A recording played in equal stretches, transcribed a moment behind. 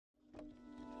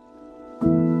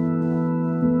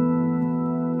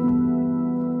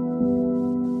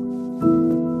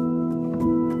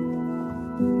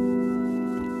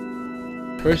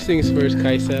First things first,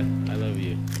 Kaisa, I love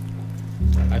you.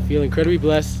 I feel incredibly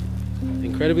blessed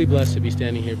to be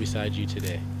standing here beside you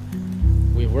today.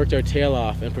 We've worked our tail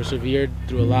off and persevered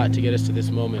through a lot to get us to this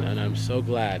moment, and I'm so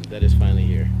glad that it's finally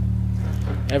here.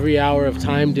 Every hour of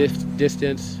time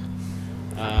distance,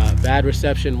 bad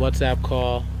reception, WhatsApp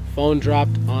call, phone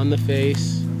dropped on the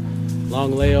face,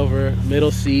 long layover, middle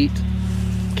seat,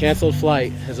 canceled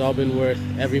flight has all been worth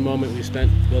every moment we've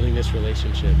spent building this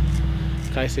relationship.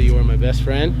 Kaisa, you are my best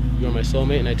friend, you are my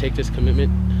soulmate, and I take this commitment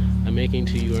I'm making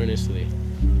to you earnestly.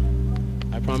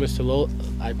 I promise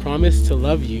to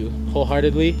love you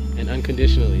wholeheartedly and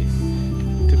unconditionally,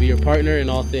 to be your partner in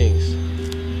all things,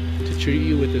 to treat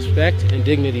you with respect and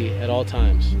dignity at all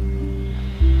times,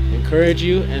 encourage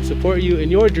you and support you in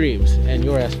your dreams and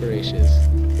your aspirations,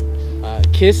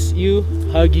 kiss you,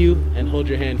 hug you, and hold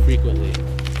your hand frequently.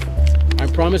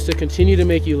 I promise to continue to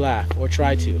make you laugh, or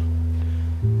try to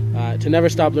never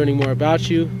stop learning more about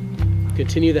you,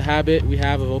 continue the habit we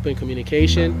have of open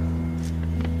communication,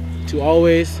 to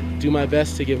always do my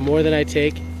best to give more than I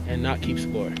take and not keep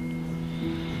score.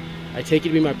 I take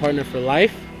you to be my partner for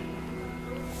life,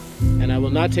 and I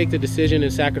will not take the decision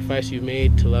and sacrifice you've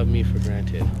made to love me for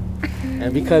granted.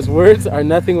 And because words are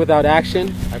nothing without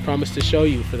action, I promise to show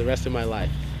you for the rest of my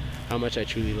life how much I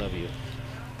truly love you.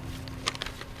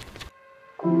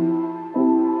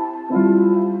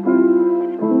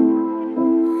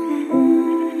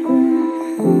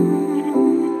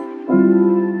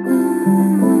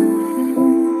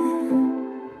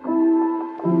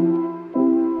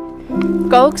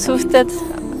 Kaugsuhted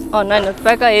on ainult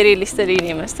väga erilistele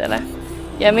inimestele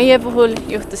ja meie puhul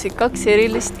juhtusid kaks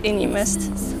erilist inimest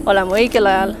olema õigel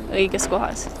ajal õiges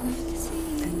kohas.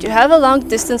 To have a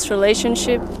long-distance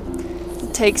relationship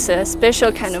takes a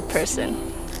special kind of person,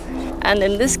 and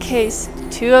in this case,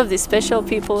 two of these special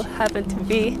people happen to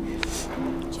be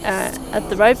at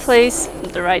the right place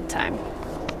at the right time.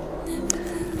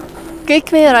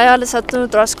 Kõik meie rajale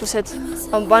sattunud raskused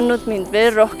on pannud mind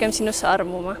veel rohkem sinusse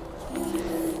armuma.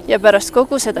 Ja pärast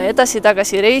kogu seda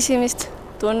edasi-tagasi reisimist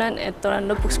tunnen, et olen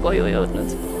lõpuks koju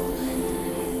jõudnud.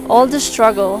 All the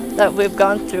struggle that we've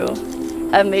gone through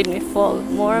have made me fall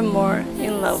more and more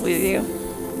in love with you.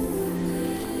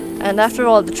 And after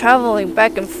all the traveling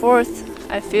back and forth,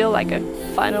 I feel like I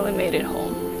finally made it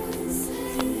home.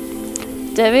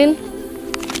 Devin,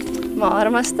 ma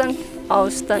armastan,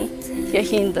 austan ja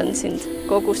hindan sind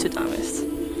kogu südamest.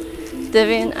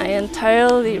 Devin, I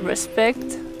entirely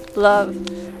respect, love,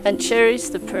 and cherish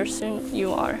the person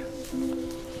you are.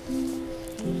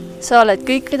 Sa oled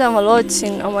kõik, mida ma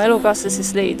lootsin oma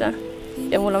elukaaslases leida,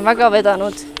 ja mul on väga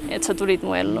vedanud, et sa tulid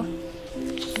mu ellu.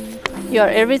 You are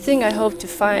everything I hope to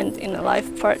find in a life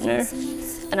partner,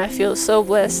 and I feel so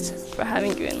blessed for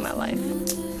having you in my life.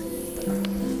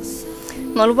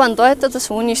 Ma luban toetada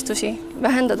su unistusi,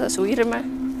 vähendada su hirme,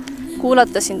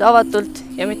 kuulata sind avatult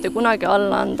ja mitte kunagi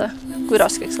alla anda, kui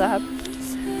raskeks läheb.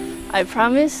 I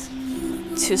promise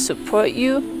to support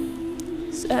you,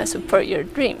 support your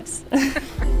dreams,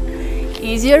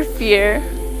 ease your fear,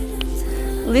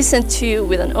 listen to you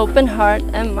with an open heart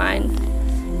and mind,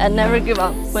 and never give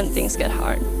up when things get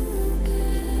hard.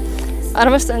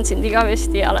 Armastan sind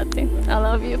igavesti ja alati. I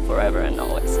love you forever and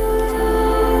always.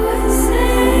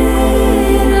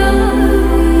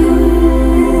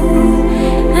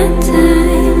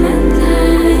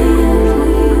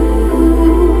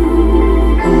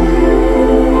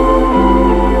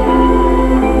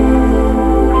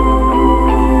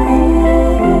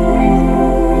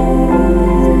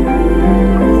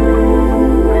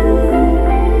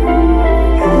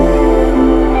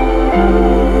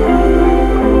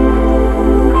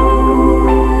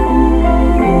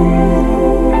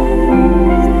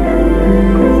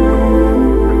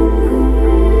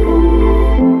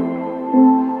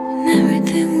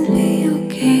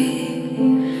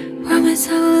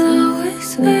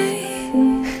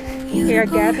 We are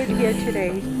gathered here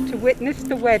today to witness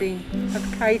the wedding of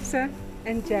Kaisa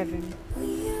and Devin.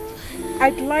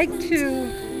 I'd like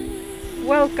to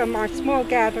welcome our small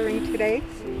gathering today,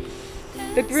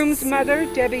 the groom's mother,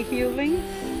 Debbie Hewling,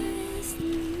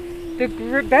 the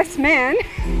best man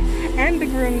and the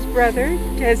groom's brother,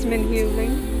 Desmond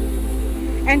Hewling,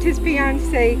 and his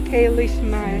fiancée, Kaylee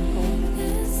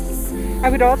Schmeichel. I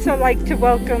would also like to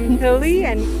welcome Lily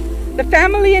and the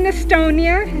family in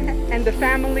Estonia, and the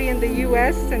family in the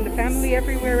US, and the family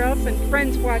everywhere else, and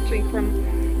friends watching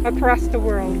from across the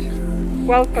world.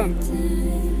 Welcome.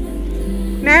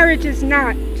 Marriage is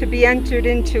not to be entered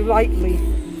into lightly,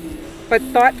 but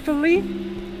thoughtfully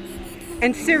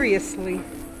and seriously,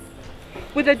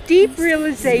 with a deep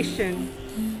realization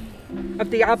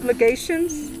of the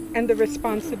obligations and the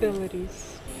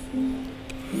responsibilities.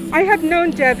 I have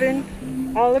known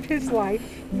Devin all of his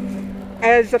life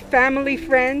as a family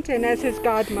friend and as his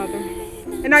godmother,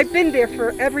 and I've been there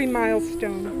for every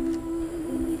milestone.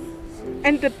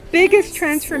 And the biggest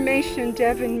transformation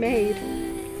Devin made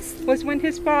was when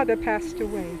his father passed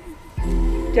away,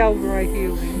 Delroy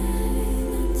Hughes.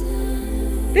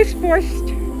 This forced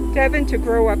Devin to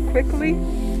grow up quickly,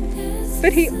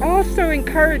 but he also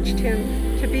encouraged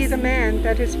him to be the man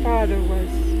that his father was.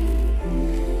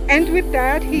 And with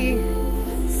that, he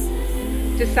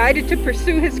decided to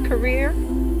pursue his career,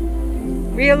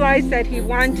 realized that he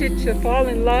wanted to fall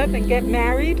in love and get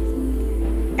married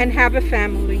and have a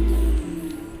family.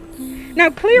 Now,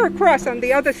 clear across on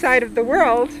the other side of the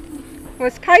world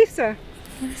was Kaisa,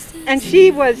 and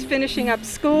she was finishing up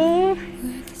school,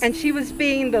 and she was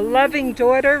being the loving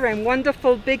daughter and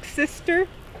wonderful big sister,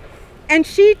 and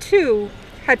she too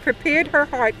had prepared her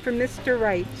heart for Mr.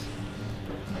 Right.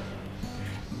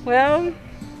 Well,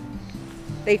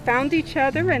 they found each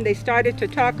other and they started to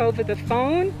talk over the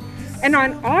phone, and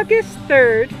on August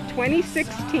 3rd,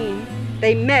 2016,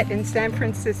 they met in San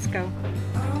Francisco.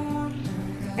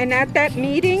 And at that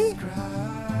meeting,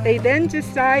 they then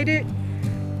decided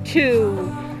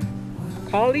to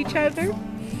call each other,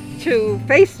 to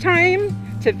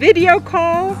FaceTime, to video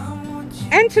call,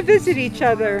 and to visit each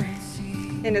other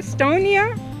in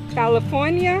Estonia,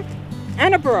 California,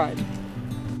 and abroad.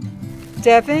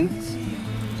 Devin,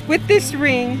 with this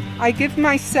ring, I give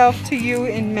myself to you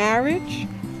in marriage.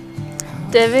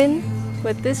 Devin,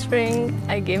 with this ring,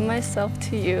 I give myself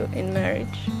to you in marriage.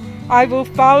 I will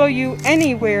follow you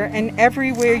anywhere and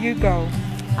everywhere you go.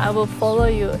 I will follow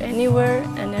you anywhere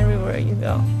and everywhere you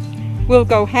go. We'll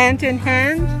go hand in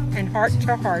hand and heart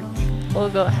to heart. We'll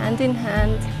go hand in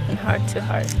hand and heart to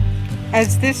heart.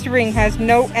 As this ring has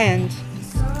no end.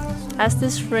 As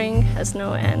this ring has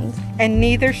no end. And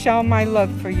neither shall my love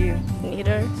for you.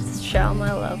 Neither shall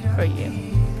my love for you.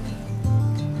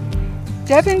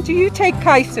 Devin, do you take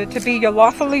Kaisa to be your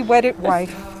lawfully wedded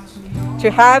wife,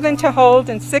 to have and to hold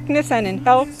in sickness and in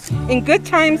health, in good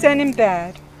times and in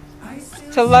bad,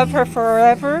 to love her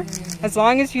forever, as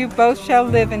long as you both shall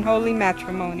live in holy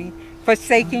matrimony,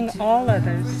 forsaking all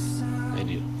others? I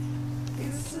do.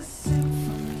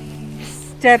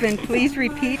 Devin, please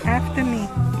repeat after me.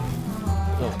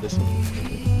 Oh, this one.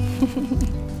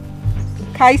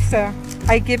 Kaisa,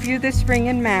 I give you this ring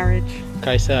in marriage.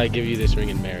 Kaisa, I give you this ring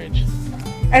in marriage.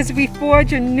 As we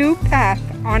forge a new path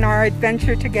on our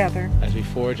adventure together. As we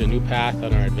forge a new path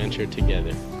on our adventure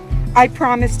together. I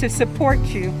promise to support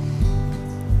you.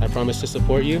 I promise to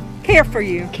support you. Care for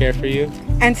you. Care for you.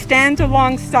 And stand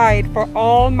alongside for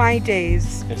all my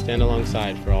days. And stand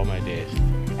alongside for all my days.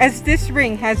 As this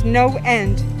ring has no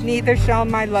end, neither shall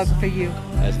my love for you.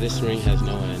 As this ring has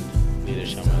no end, neither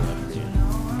shall my love for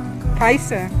you.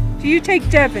 Kaisa, do you take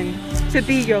Devin to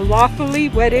be your lawfully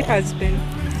wedded husband,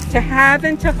 to have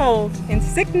and to hold in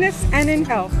sickness and in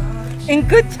health, in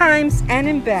good times and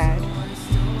in bad,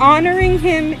 honoring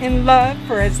him in love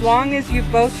for as long as you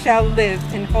both shall live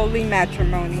in holy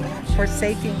matrimony,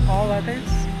 forsaking all others?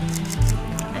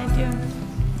 I do.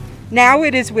 Now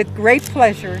it is with great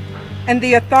pleasure and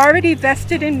the authority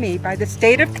vested in me by the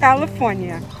state of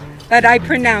California that I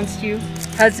pronounce you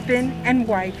husband and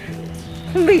wife.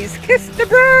 Please kiss the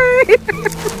bride.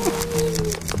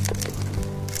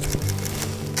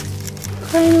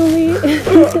 Finally.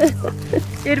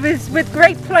 It was with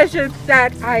great pleasure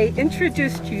that I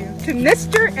introduced you to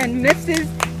Mr. and Mrs.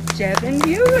 Devin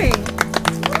Ewing.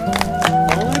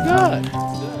 Oh my God.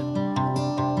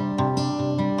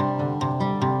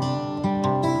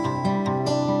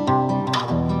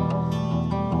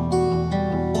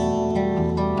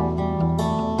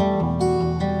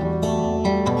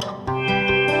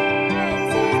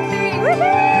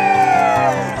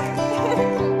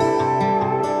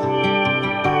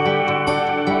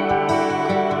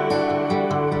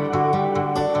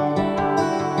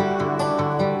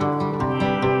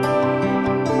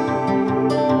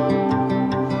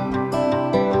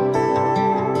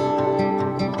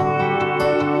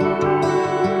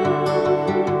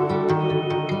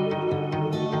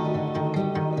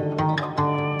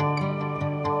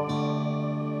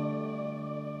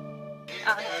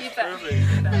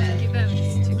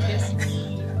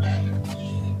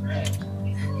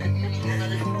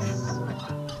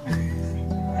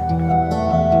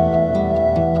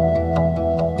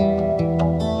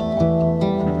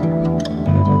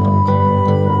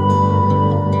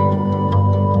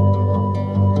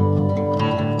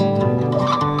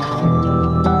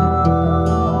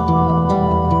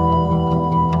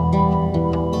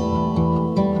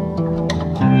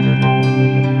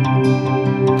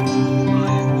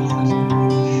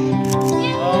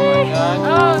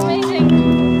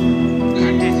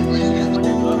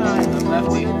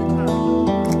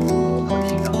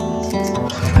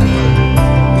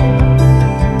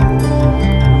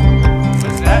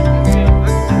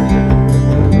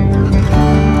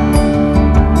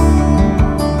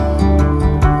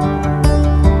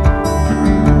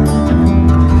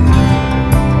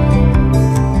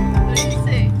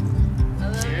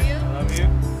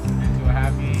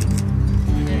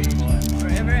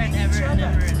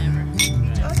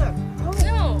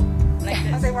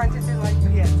 want to do like